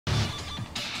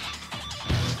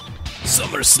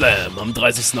SummerSlam am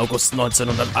 30. August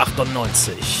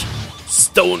 1998.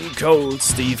 Stone Cold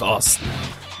Steve Austin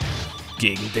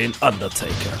gegen den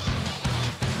Undertaker.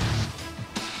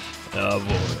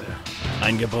 Jawohl,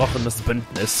 ein gebrochenes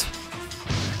Bündnis.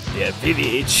 Der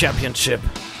WWE Championship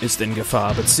ist in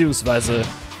Gefahr, beziehungsweise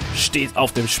steht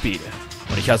auf dem Spiel.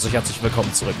 Und ich heiße euch herzlich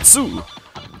willkommen zurück zu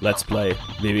Let's Play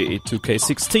WWE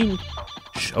 2K16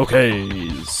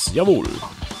 Showcase. Jawohl.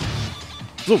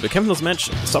 So, wir kämpfen das Match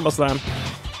SummerSlam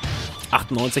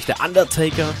 98, der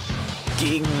Undertaker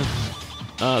gegen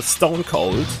Stone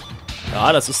Cold.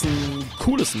 Ja, das ist ein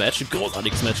cooles Match, ein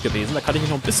großartiges Match gewesen. Da kann ich mich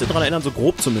noch ein bisschen dran erinnern, so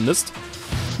grob zumindest.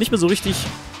 Nicht mehr so richtig,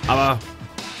 aber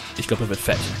ich glaube, er wird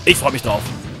fett. Ich freue mich drauf.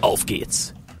 Auf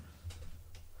geht's.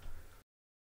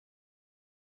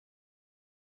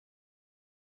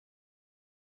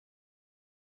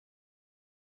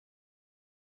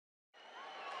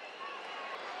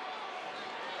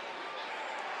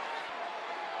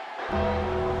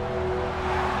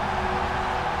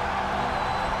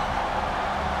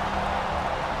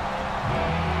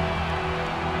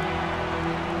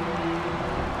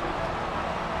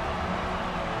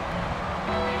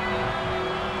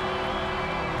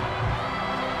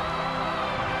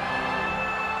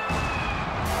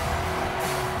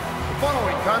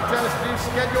 Contest is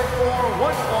scheduled for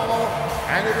one fall,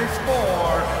 and it is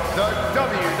for the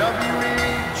WWE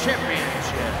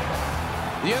Championship.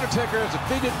 The Undertaker has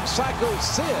defeated Psycho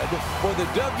Sid for the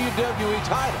WWE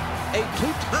title, a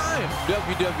two-time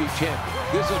WWE champion.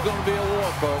 This is going to be a war,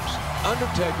 folks.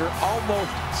 Undertaker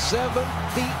almost 7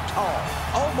 feet tall,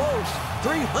 almost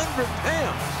 300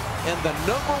 pounds, and the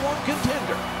 #1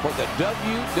 contender for the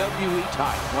WWE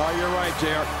title. Oh, you're right,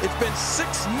 JR. It's been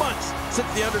 6 months since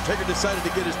The Undertaker decided to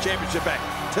get his championship back.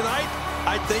 Tonight,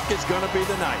 I think is going to be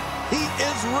the night. He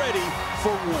is ready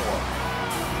for war.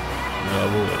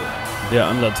 Jawohl, der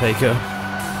Undertaker.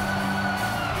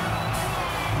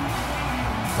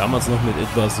 Damals noch mit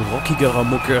etwas rockigerer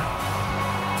Mucke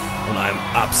und einem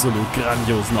absolut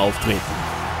grandiosen Auftreten.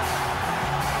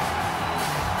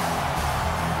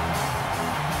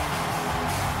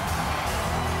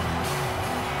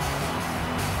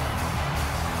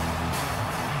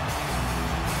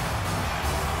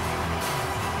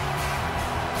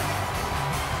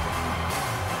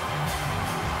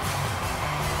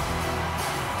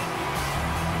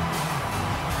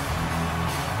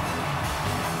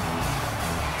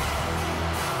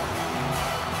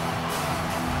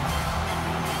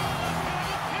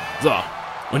 So,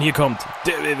 und hier kommt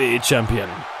der WWE Champion.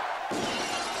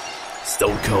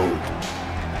 Stone Cold.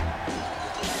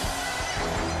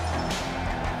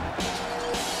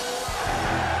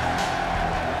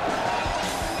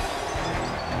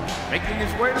 Making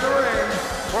his way to the ring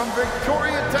from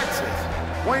Victoria, Texas,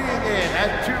 weighing in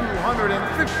at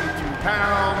 252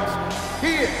 pounds,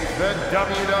 he is the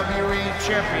WWE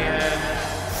Champion,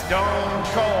 Stone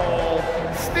Cold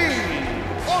Steve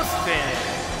Austin.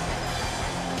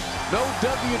 No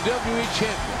WWE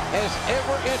champion has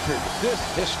ever entered this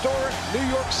historic New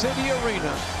York City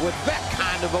arena with that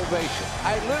kind of ovation.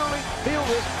 I literally feel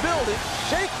this building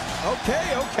shake.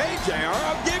 Okay, JR,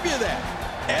 I'll give you that.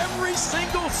 Every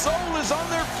single soul is on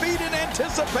their feet in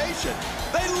anticipation.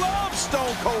 They love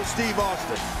Stone Cold Steve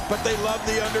Austin, but they love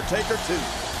The Undertaker too.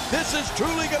 This is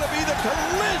truly going to be the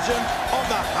collision on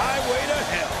the highway to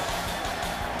hell.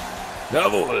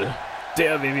 Jawohl.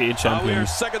 Der WWE Champion.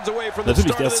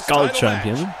 Natürlich der Skull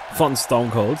Champion von Stone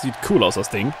Cold. Sieht cool aus, das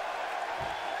Ding.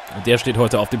 Und der steht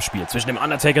heute auf dem Spiel. Zwischen dem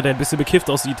Undertaker, der ein bisschen bekifft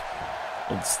aussieht,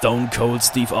 und Stone Cold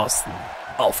Steve Austin.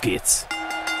 Auf geht's.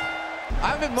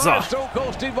 So, was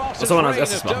soll man als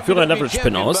erstes machen? Führe einen Leverage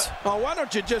Pin aus.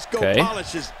 Okay.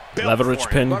 Leverage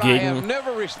Pin gegen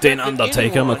den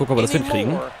Undertaker. Mal gucken, ob wir das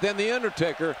hinkriegen.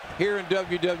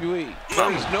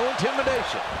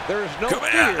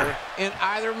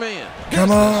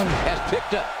 Come on!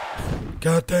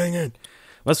 God dang it!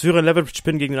 Was führe ein Leverage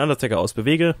Pin gegen den Undertaker aus?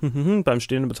 Bewege beim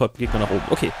stehenden betäubten Gegner nach oben.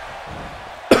 Okay.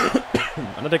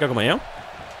 Undertaker, komm mal her.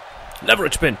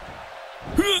 Leverage Pin.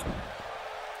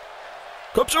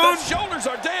 Komm schon! 1,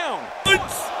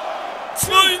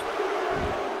 2.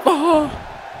 Oh.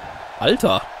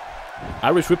 Alter.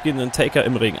 Irish Whip gegen den Taker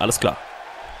im Ring. Alles klar.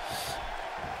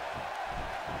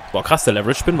 Boah, krass, der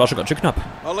Leverage Spin war schon ganz schön knapp.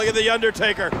 Oh, look at the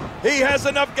Undertaker. He has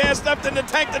enough gas left in the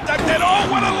tank to duck that. Oh,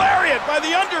 what a lariat by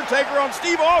the Undertaker on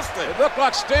Steve Austin. It looked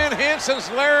like Stan Hansen's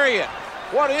lariat.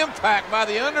 What impact by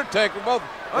the Undertaker. Both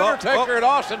Undertaker and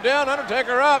Austin down,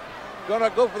 Undertaker up.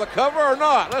 Gonna go for the cover or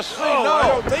not? Let's see. Oh, no, I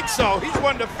don't think so. He's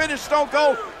wanting to finish Stone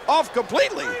Cold off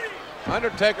completely.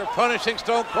 Undertaker punishing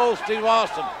Stone Cold Steve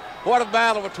Austin. What a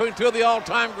battle between two of the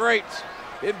all-time greats.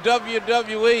 in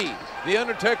WWE. The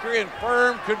Undertaker in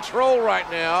firm control right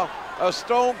now of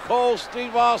Stone Cold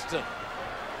Steve Austin.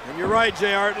 And you're right,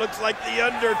 JR. It looks like the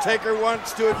Undertaker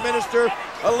wants to administer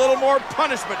a little more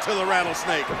punishment to the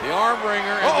Rattlesnake. The arm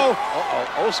wringer.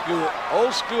 Old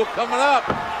school coming up.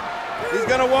 He's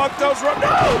going to walk those ropes. No!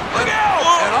 Look out!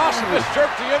 And Austin just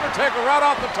jerked the Undertaker right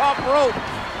off the top rope.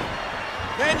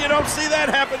 Man, you don't see that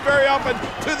happen very often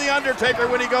to the Undertaker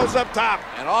when he goes up top.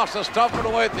 And Austin stomping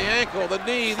away at the ankle, the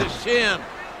knee, the shin,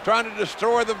 trying to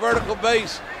destroy the vertical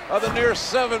base of the near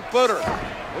 7-footer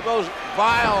with those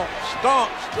vile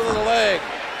stomps to the leg.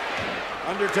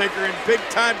 Undertaker in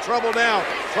big-time trouble now,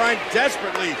 trying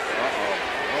desperately.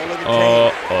 Oh, look at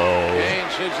Kane. Kane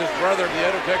sees his brother, the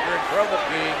Undertaker, in trouble,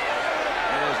 King,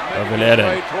 and is making his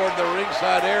way toward the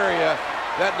ringside area.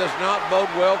 That does not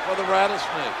bode well for the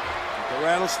Rattlesnake. The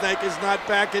Rattlesnake is not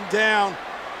backing down.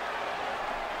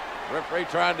 Referee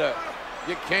trying to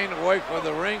get Kane away from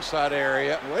the ringside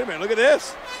area. Wait a minute, look at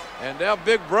this. And now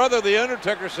Big Brother, the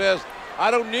Undertaker, says,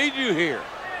 I don't need you here.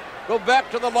 Go back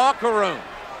to the locker room.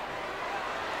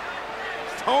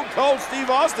 Stone Cold Steve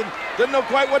Austin doesn't know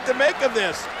quite what to make of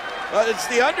this. It's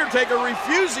the Undertaker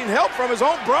refusing help from his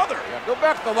own brother. Yeah, go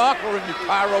back to the locker room, you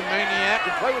pyromaniac,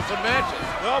 and play with some matches.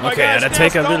 Oh my gosh,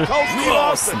 Undertaker will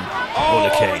Austin. All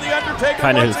over the Undertaker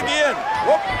once again.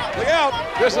 Whoop, look out.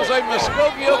 This is a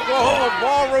Muskogee, Oklahoma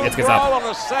ballroom brawl on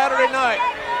a Saturday night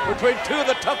between two of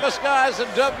the toughest guys in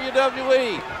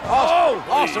WWE.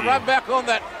 Austin right back on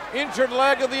that injured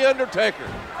leg of the Undertaker.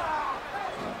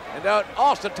 And now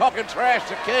Austin talking trash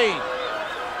to Kane.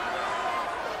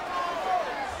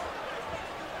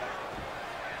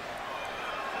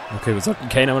 Okay, wir sollten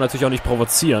Kane aber natürlich auch nicht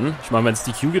provozieren. Ich meine, wenn es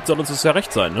DQ gibt, soll uns das ja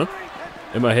recht sein, ne?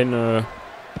 Immerhin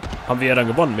haben wir ja dann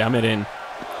gewonnen. Wir haben ja den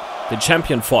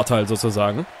Champion-Vorteil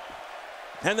sozusagen.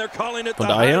 Von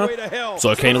daher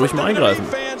soll Kane ruhig mal eingreifen.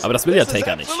 Aber das will ja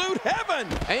Taker nicht.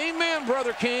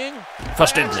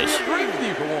 Verständlich.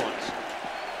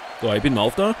 So, ich bin mal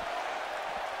auf da.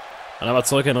 Dann aber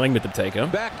zurück in den Ring mit dem Taker.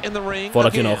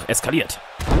 Fordert hier noch eskaliert.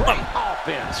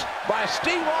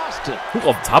 Hoch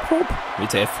auf den Top-Rope?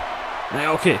 WTF.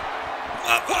 Naja, okay.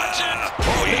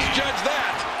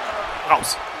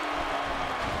 Raus.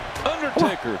 Alter,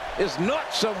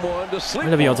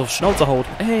 wie er uns auf die Schnauze haut.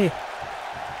 Ey.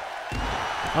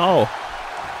 Au.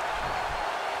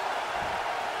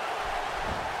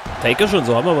 Taker schon,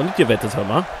 so haben wir aber nicht gewettet, hör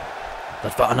mal.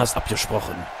 Das war anders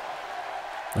abgesprochen.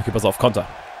 Okay, pass auf, Konter.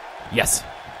 Yes.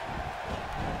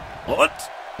 Und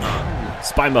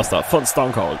Spinebuster von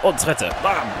Stone Cold. Und Rette.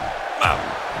 Bam. Bam.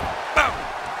 Bam.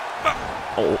 Bam.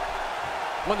 Oh.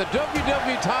 When the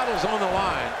WWE title's on the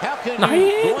line, how can you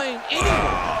blame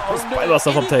anyone for doing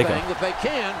anything that they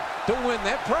can to win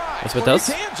that prize? Was wird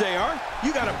das?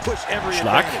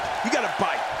 Schlag.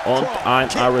 Und ein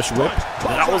Irish Whip.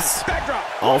 Raus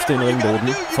auf den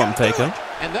Ringboden vom Taker.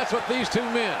 Und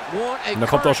da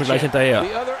kommt er auch schon gleich hinterher.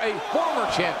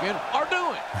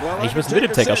 Ich müssen wir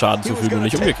dem Taker Schaden zufügen und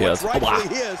nicht umgekehrt. Aua.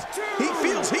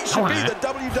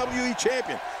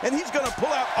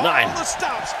 Nein.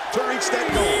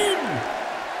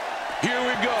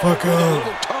 Fuck off.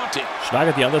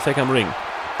 Schlage die Undertaker im Ring.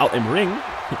 Auch im Ring?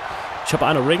 Ich habe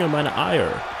eine Ring in meine Eier.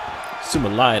 Es tut mir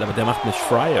leid, aber der macht mich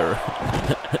Fryer.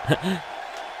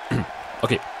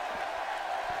 Okay.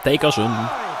 Taker schon.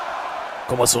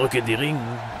 Komm mal zurück in die Ring.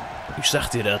 Ich sag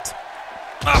dir das.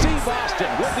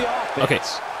 Okay.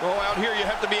 So,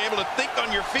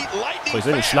 ich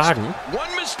will ihn schlagen.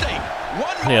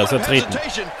 Nee, er soll treten.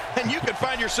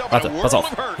 Warte, pass auf.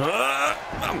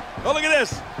 Oh, look at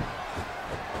this.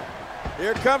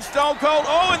 Here comes Stone Cold.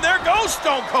 Oh, and there goes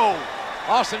Stone Cold.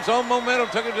 Austin's own momentum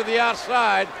took him to the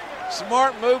outside.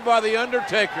 Smart move by the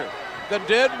Undertaker. The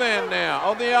dead man now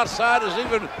on the outside is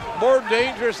even more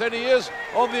dangerous than he is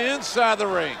on the inside of the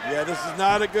ring. Yeah, this is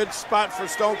not a good spot for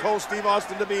Stone Cold Steve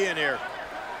Austin to be in here.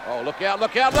 Oh, look out,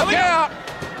 look out, look out!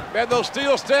 Man, those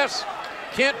steel steps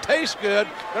can't taste good.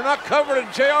 They're not covered in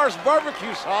JR's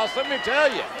barbecue sauce, let me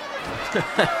tell you.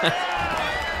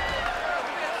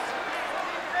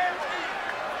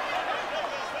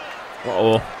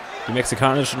 Oh, die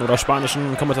mexikanischen oder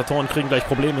spanischen Kommentatoren kriegen gleich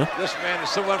Probleme. Die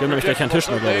haben nämlich gleich einen Tisch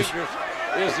nur, glaube ich.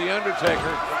 Is the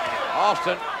Undertaker.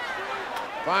 Austin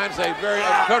finds a very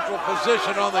uncomfortable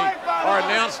position on our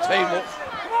announce table.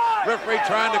 Referee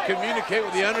trying to communicate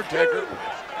with the Undertaker.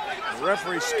 The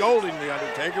referee scolding the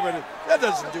Undertaker, but that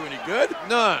doesn't do any good.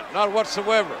 None, not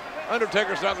whatsoever.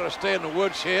 Undertaker's not going to stay in the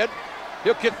woodshed.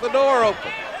 He'll kick the door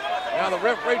open. Now the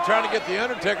referee trying to get the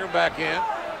Undertaker back in.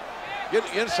 Get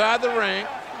inside the ring.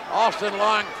 Austin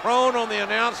lying prone on the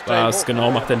announce table. Was genau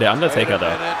macht denn der Undertaker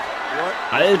da?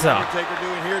 Alter.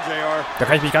 Da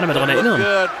kann ich mich gar nicht mehr dran erinnern.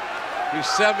 Alter,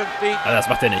 das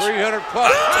macht er nicht.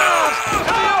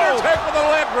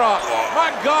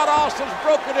 My God, Austin's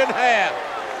broken in half.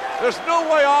 There's no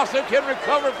way Austin can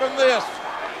recover from this.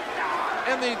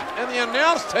 And the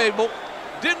announce table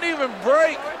didn't even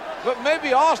break, but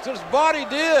maybe Austin's body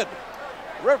did.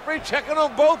 Referee checking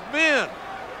on both men.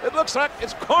 It looks like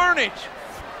it's carnage.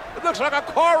 It looks like a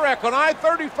car wreck on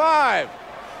I-35.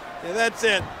 Yeah, that's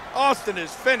it. Austin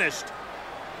is finished.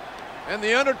 And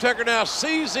the Undertaker now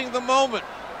seizing the moment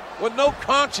with no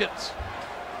conscience.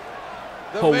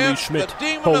 Holy Schmidt,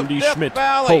 holy Schmidt,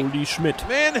 holy Schmidt.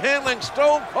 Manhandling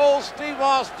Stone Cold Steve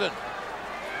Austin.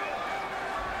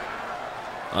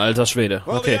 Alter Schwede,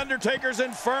 okay.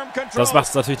 Das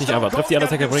macht's natürlich nicht einfach. Trifft die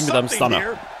Undertaker Ring mit einem Stunner.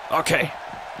 Okay.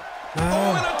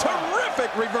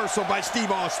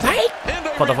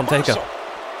 Konter vom Taker.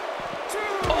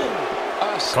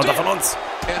 Konter von uns.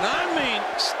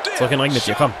 Zurück in den Ring mit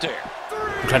dir, komm. Du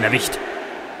kleiner Wicht.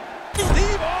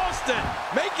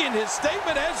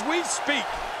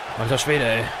 Alter Schwede,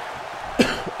 ey.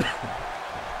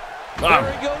 Bam.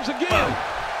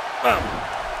 Bam.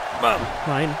 Bam.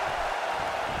 Nein.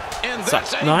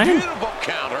 Nein.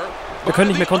 Wir können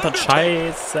nicht mehr kontern.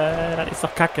 Scheiße. Das ist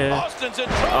doch kacke.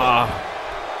 Ah.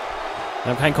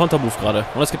 Wir haben keinen Kontermove gerade.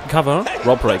 Und es gibt einen Cover.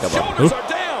 Rope Break aber.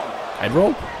 Ein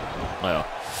Rope? Naja.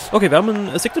 Okay, wir haben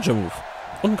einen Signature Move.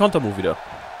 Und einen Kontermove wieder.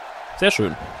 Sehr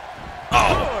schön. Oh.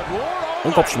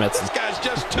 Und Kopfschmerzen.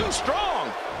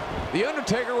 Wer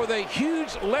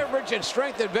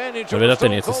will das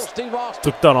denn jetzt?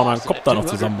 Drückt da noch mal den Kopf da noch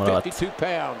zusammen, oder was?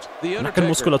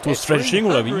 Nackenmuskulatur, Stretching,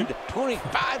 oder wie?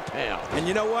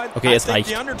 Okay, es reicht.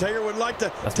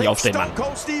 Lass mich aufstehen, Mann.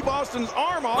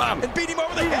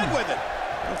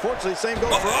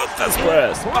 Das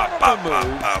Press.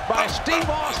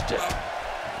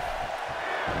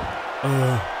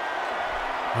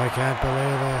 I can't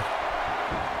believe it.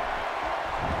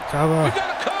 Cover.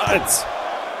 1,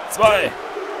 2.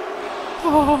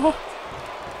 Oh.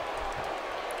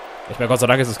 Ich meine, Gott sei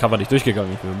Dank ist das Cover nicht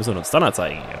durchgegangen. Wir müssen uns Stunner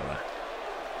zeigen hier, aber.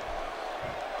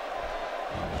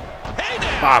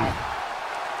 Bam.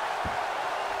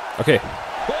 Okay.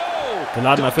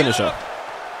 Geladener Finisher.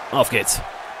 Auf geht's.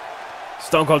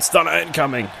 Stone Cold Stunner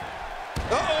incoming.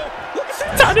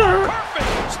 Stunner.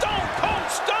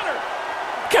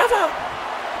 Cover.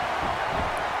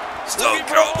 Stone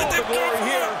Cold mit dem Cover.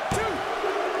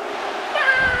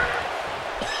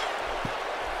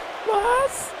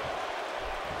 Was?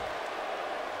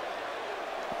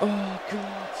 Oh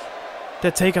Gott.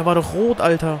 Der Taker war doch rot,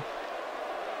 Alter.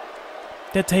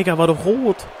 Der Taker war doch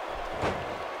rot.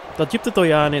 Das gibt es doch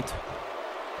ja nicht.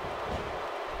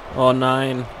 Oh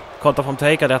nein. Konter vom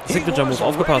Taker, der hat den Signature Move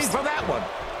aufgepasst.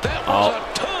 Oh.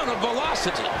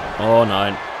 Oh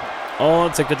nein.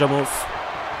 Und Signature Move.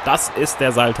 Das ist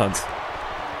der Seiltanz.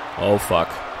 Oh fuck.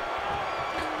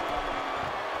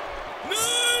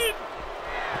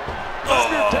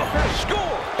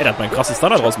 Ey, der hat meinen krassen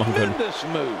Stunner draus machen können.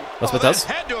 Was wird das?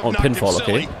 Und Pinfall,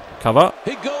 okay. Cover.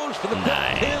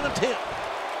 Nein.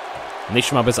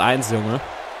 Nicht mal bis 1, Junge.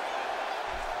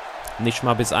 Nicht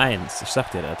mal bis 1. Ich sag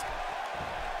dir das.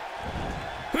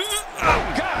 Oh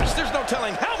gosh, there's no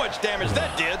telling how much damage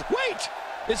that did. Wait,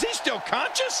 is he still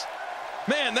conscious?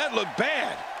 Man, that looked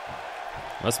bad.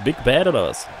 Was? Big Bad oder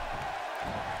was?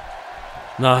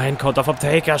 Nein, Konter vom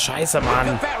Taker. Scheiße,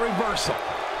 Mann.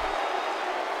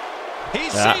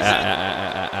 Ja.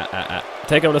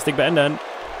 Taker will das Ding beenden.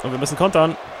 Und wir müssen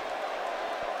kontern.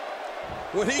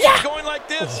 Ja!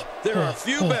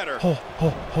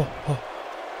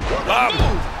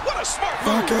 What a smart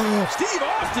move. Steve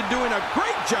Austin doing a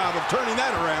great job of turning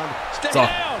that around. Stay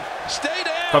down. Stay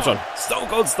down. Komm schon. Stone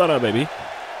Cold Stunner, baby.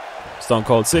 Stone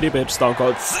Cold City, Bitch. Stone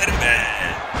Cold City,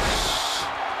 Bitch.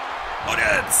 Und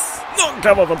jetzt noch ein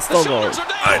Cover von Stone Cold.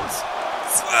 1,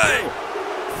 2.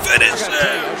 Finish it.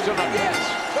 The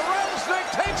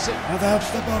Rattlesnake takes it. And that's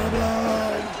the bottom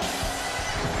line.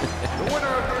 The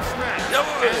winner of this match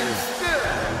is still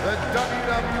the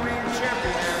WWE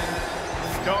Champion,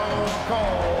 Stone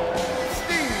Cold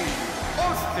Steve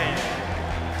Austin.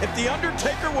 If The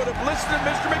Undertaker would have listened to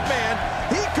Mr. McMahon,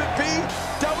 he could be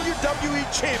WWE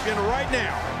Champion right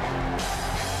now.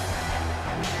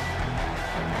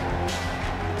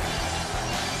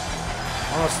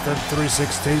 Austin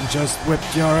 316 just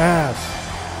whipped your ass.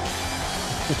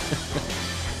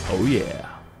 Oh yeah.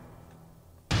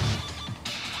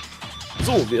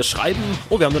 So, wir schreiben...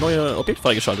 Oh, wir haben eine neue Objekt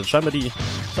freigeschaltet. Scheinbar die...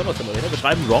 Wir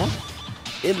schreiben Raw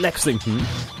in Lexington.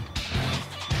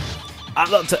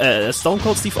 Stone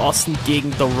Cold Steve Austin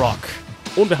gegen The Rock.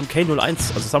 Und wir haben K01,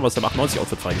 also das haben wir aus dem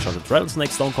 98-Outfit freigeschaltet.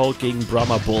 Rattlesnake, Stone Cold gegen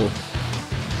Brahma, Bull,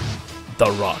 The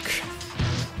Rock.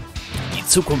 Die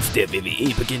Zukunft der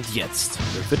WWE beginnt jetzt.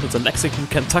 Wir befinden uns in Lexington,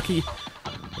 Kentucky.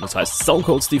 Und das heißt Stone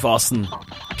Cold Steve Austin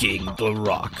gegen The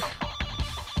Rock.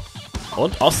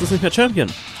 Und Austin ist nicht mehr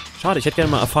Champion. Schade, ich hätte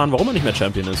gerne mal erfahren, warum er nicht mehr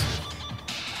Champion ist.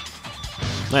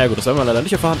 Naja gut, das werden wir leider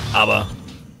nicht erfahren, aber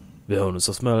wir hören uns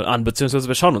das mal an, beziehungsweise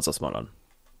wir schauen uns das mal an.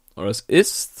 Und es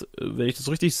ist, wenn ich das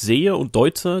richtig sehe und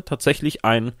deute, tatsächlich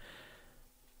ein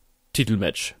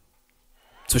Titelmatch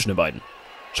zwischen den beiden.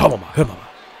 Schauen wir mal, hören wir mal.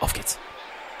 Auf geht's.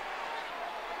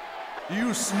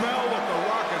 You smell what the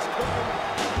Rock is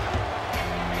cooking.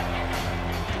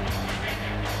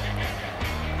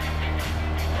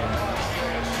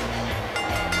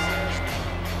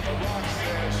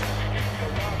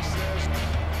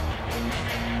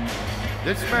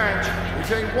 This match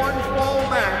is a one-fall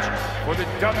match for the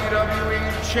WWE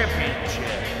Championship.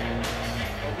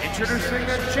 Introducing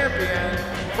the champion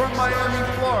from Miami,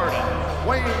 Florida,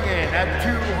 weighing in at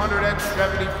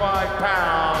 275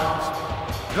 pounds,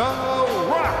 The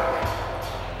Rock.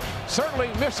 Certainly,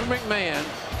 Mr. McMahon,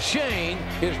 Shane,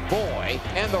 his boy,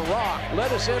 and The Rock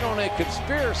let us in on a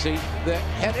conspiracy that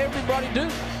had everybody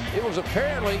duped. It was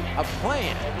apparently a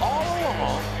plan all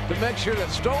along to make sure that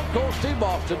Stone Cold Steve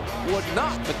Austin would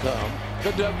not become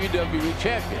the WWE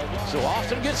Champion. So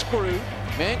Austin gets screwed,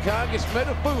 Mankind gets made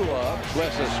a fool of,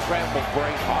 bless his scrambled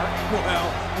brain heart.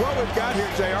 Well, what we've got here,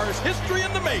 JR, is history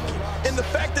in the making, in the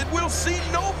fact that we'll see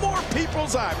no more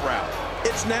people's eyebrow.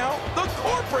 It's now the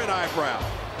corporate eyebrow.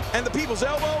 And the people's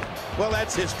elbow, well,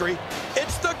 that's history.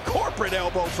 It's the corporate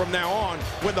elbow from now on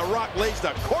when The Rock lays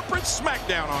the corporate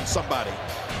smackdown on somebody.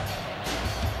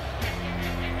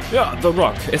 Ja, The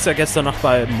Rock ist ja gestern noch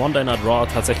bei Monday Night Raw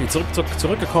tatsächlich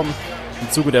zurückgekommen im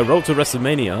Zuge der Road to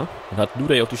WrestleMania und hat New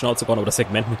Day auf die Schnauze gehauen, aber das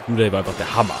Segment mit New Day war einfach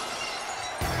der Hammer.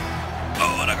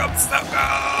 Oh, da kommt's da.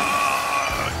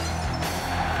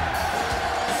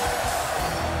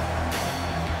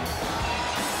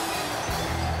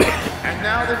 And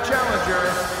now the challenger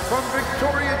from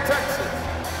Victoria, Texas,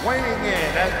 weighing in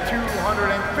at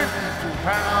 252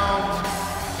 pounds,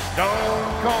 Stone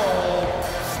Cold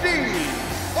Steve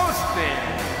Austin.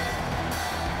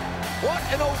 What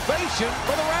an ovation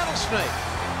for the Rattlesnake.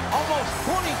 Almost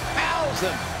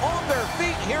 20,000 on their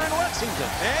feet here in Lexington.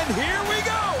 And here we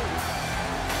go.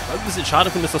 Was ich ein bisschen schade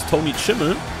finde, ist, dass Tony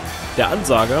Schimmel, der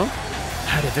Ansager,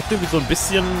 der wirkt irgendwie so ein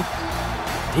bisschen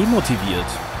demotiviert.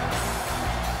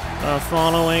 The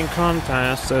following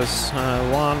contest is a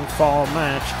one-fall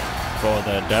match for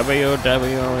the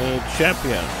WWE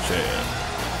Championship.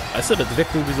 Weißt du, das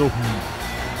wirkt irgendwie so,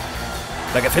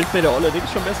 Da gefällt mir der olle Ding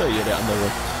schon besser hier, der andere.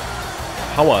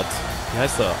 Howard. Wie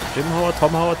heißt er? Jim Howard?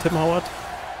 Tom Howard? Tim Howard?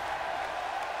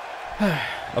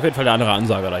 Auf jeden Fall der andere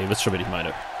Ansager da. Ihr wisst schon, wen ich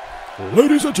meine.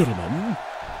 Ladies and Gentlemen,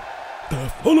 the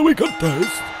following contest.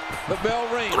 The bell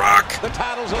rings. Rock. The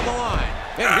title's on the line.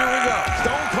 And here we go.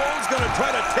 Stone Cold's going to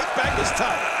try to take back his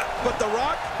title. But The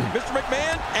Rock, Mr.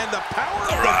 McMahon, and the power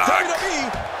of the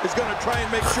WWE is going to try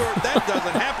and make sure that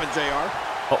doesn't happen, JR.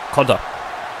 Oh, Konter.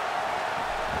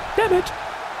 Damn it.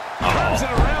 Turns it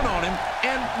around on him,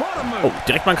 and what a move. Oh,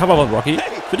 direkt mal ein Cover von Rocky.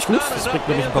 Finde ich gut. Das bringt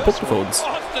nämlich ein paar Punkte für uns.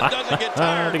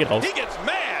 Der geht raus.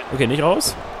 Okay, nicht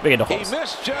raus. Wir gehen doch He raus.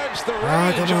 misjudged the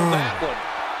range come on on. that one.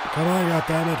 Come on,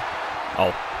 goddammit.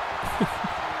 Au.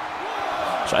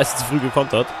 Scheiße, zu früh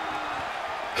gekontert.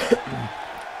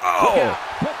 Yeah,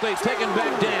 but they take him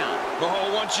back down.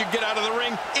 Oh, once you get out of the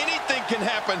ring, anything can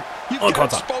happen. You've Und got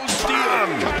Konter. exposed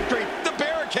steel, concrete, the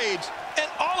barricades, and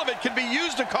all of it can be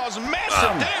used to cause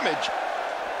massive damage.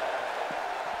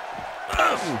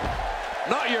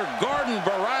 Not your garden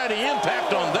variety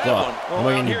impact on that So, one. wollen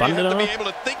wir gegen die Here you Bande have da? to be able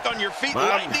to think on your feet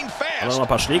lightning Haben fast. wir noch ein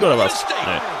paar Schläge oder was?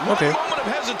 Mistake. Nee. Okay. One moment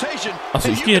of hesitation, Achso,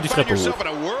 and ich you gehe can die find Treppe yourself hoch. in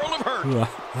a world of hurt. Ja.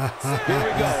 Here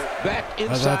we go. Back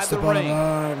inside That's the the bottom ring.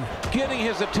 line. Getting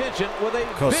his attention with a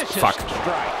Cause vicious fuck.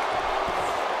 strike.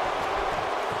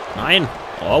 Nein.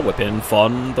 Oh, Whip-In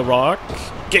von The Rock.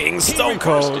 Gegen Stone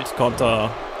Cold. Konter.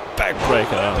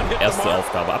 Backbreaker. Erste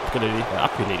Aufgabe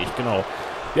abgeledigt, genau.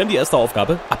 Wir haben die erste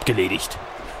Aufgabe abgeledigt.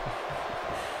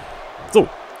 So,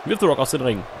 wirft The Rock aus dem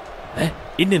Ring. Hä?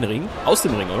 In den Ring? Aus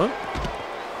dem Ring, oder?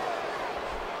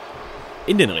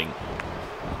 In den Ring.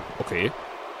 Okay.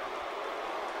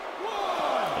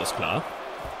 Alles klar.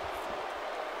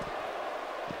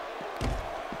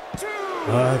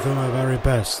 I do my very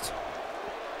best.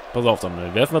 Pass auf,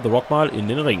 dann werfen wir The Rock mal in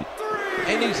den Ring.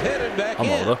 And he's headed back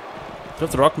Hammer, in. oder?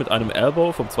 Trifft The Rock mit einem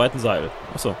Elbow vom zweiten Seil.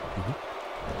 Achso.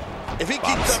 If he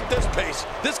keeps up this pace,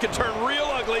 this could turn real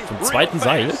ugly Vom real zweiten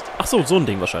Seil? fast. Achso, so ein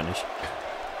Ding wahrscheinlich.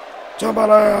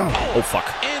 Jambalaya! Oh, fuck.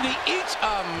 And he eats That's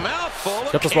a mouthful.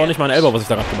 Ich glaube, das war auch nicht mein Elbow, was ich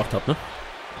da gerade gemacht habe, ne?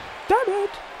 Damn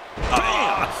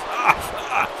it!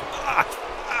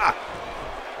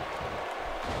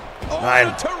 Nein.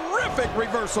 A terrific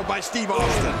reversal by Steve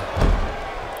Austin.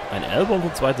 Ein Elbow und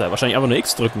ein zweiter. Wahrscheinlich einfach nur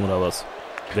X drücken oder was?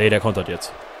 Nee, der kontert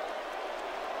jetzt.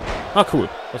 Ah, cool.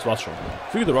 Das war's schon.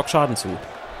 Füge The Rock Schaden zu.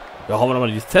 Ja, hauen wir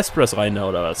nochmal die Test Press rein, ne,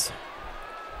 oder was?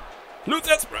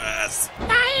 Test Press!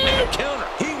 Nein! Counter.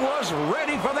 He was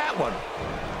ready for that one.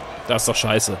 Das ist doch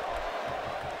scheiße.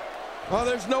 Well,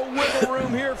 there's no wiggle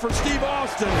room here for Steve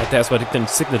Austin. Hat der erstmal den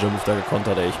Signature Move da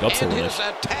gekontert, ey. Ich glaub's ja And wohl his nicht.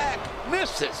 attack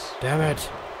misses. Damn it!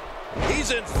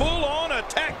 He's in full-on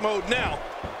attack mode now.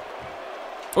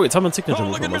 Oh, jetzt haben wir einen Signature Oh,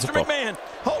 Move look at nochmal. Mr. Super. McMahon.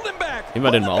 Hold him back. Nehmen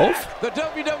wir den mal auf. The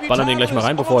WWE Ballern den gleich mal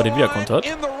rein, bevor er den wieder kontert.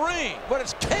 in the ring, but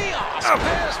it's chaos.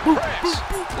 Fast press.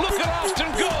 Look at Austin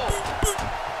go.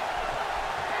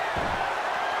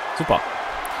 Super.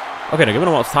 Okay, dann gehen wir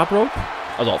nochmal aufs Top Rope.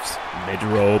 Also aufs Mid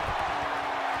Rope.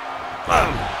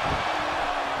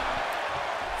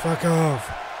 Fuck off!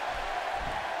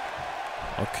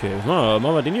 Okay, na,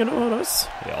 machen wir den hier noch, oder was?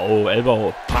 Ja, oh,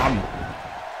 Elbow. Pam.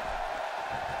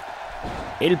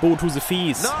 Elbow to the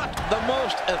face. Not the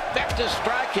most effective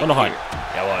striking Und noch ein. here.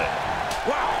 Jawohl.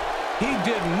 Wow. He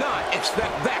did not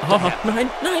expect that to Aha, happen. nein,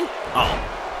 nein. Ah.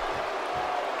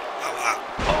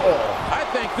 I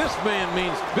think this man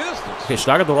means business. Okay,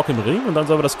 schlage The Rock im Ring und dann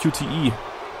sollen wir das QTE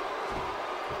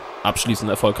abschließen.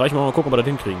 Erfolgreich. Mal gucken, ob wir das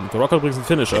hinkriegen. The Rock hat übrigens einen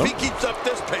Finisher. If he keeps up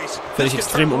this pace, Finde ich this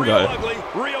extrem gets real ungeil. ugly,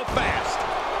 real fast.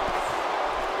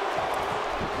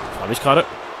 Frage ich gerade,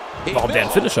 warum der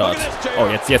einen Finisher hat. Oh,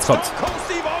 jetzt kommt's. Stone Cold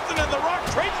Steve Austin and The Rock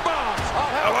trade bombs.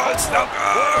 Jawohl,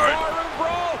 barroom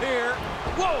brawl here.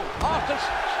 Whoa, Austin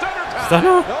stunner time.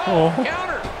 Stunner? No, Oh.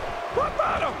 counter. Rock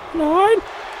bottom. Nein.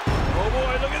 Oh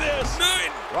boy, look at this.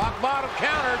 Nine. Rock bottom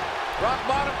countered. Rock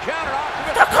bottom counter.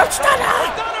 Austin. Da kommt Stunner.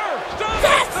 Stunner. Stunner.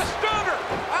 Yes. The stunner.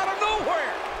 Out of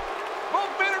nowhere.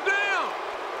 Both men are down.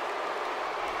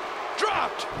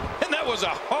 Dropped. And that was a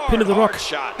hard, Pin of the Rock. hard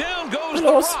shot. Down goes The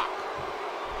Los. Rock.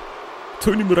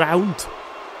 Turn him round.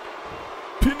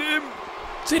 Pin him.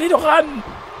 Zieh ihn doch an.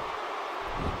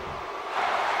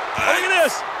 Oh, look at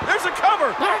this. There's a cover.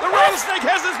 The Rattlesnake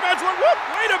has this match won. Whoop,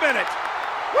 wait a minute.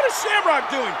 What is Shamrock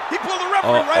doing? He pulled the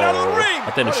referee right out of the ring.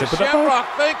 Hat der eine What is Schippe dabei? Shamrock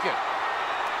thinking?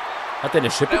 Hat der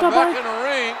eine Schippe Now back dabei? in the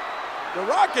ring. The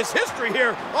Rock is history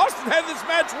here. Austin had this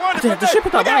match won. Der hat eine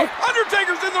Schippe Look dabei. out.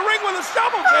 Undertaker's in the ring with a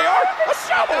shovel, JR. A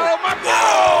shovel. Oh, my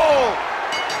No.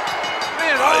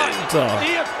 Man, Alter.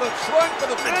 Knee flip swung for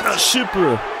the Eine finish.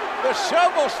 Schippe. The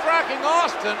shovel striking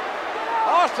Austin.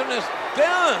 Austin is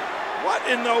done. What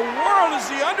in the world is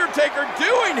the Undertaker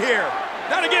doing here?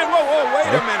 Not again. Whoa, whoa,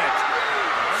 wait a minute.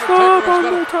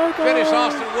 Undertaker's going to finish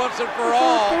Austin once and for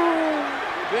all.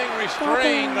 Being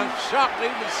restrained. I'm shocked to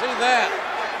even see that.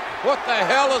 What the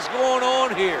hell is going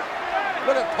on here?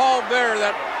 Look at Paul Bearer,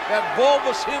 that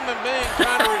bulbous human being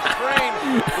trying to restrain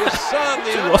his son,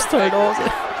 the Undertaker.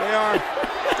 JR,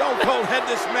 Stone Cold had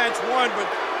this match won, but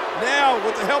now,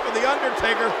 with the help of the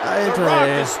Undertaker, The Alter, Rock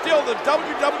ey. is still the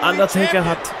WWE Undertaker champion.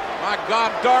 hat My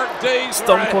God, dark days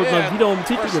Stone were Cold mal ahead wieder um den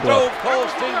Titel for gebracht. Stone Cold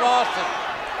Steve Austin.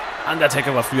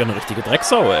 Undertaker war früher eine richtige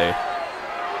Drecksau, ey.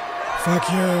 Fuck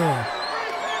you!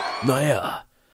 Naja.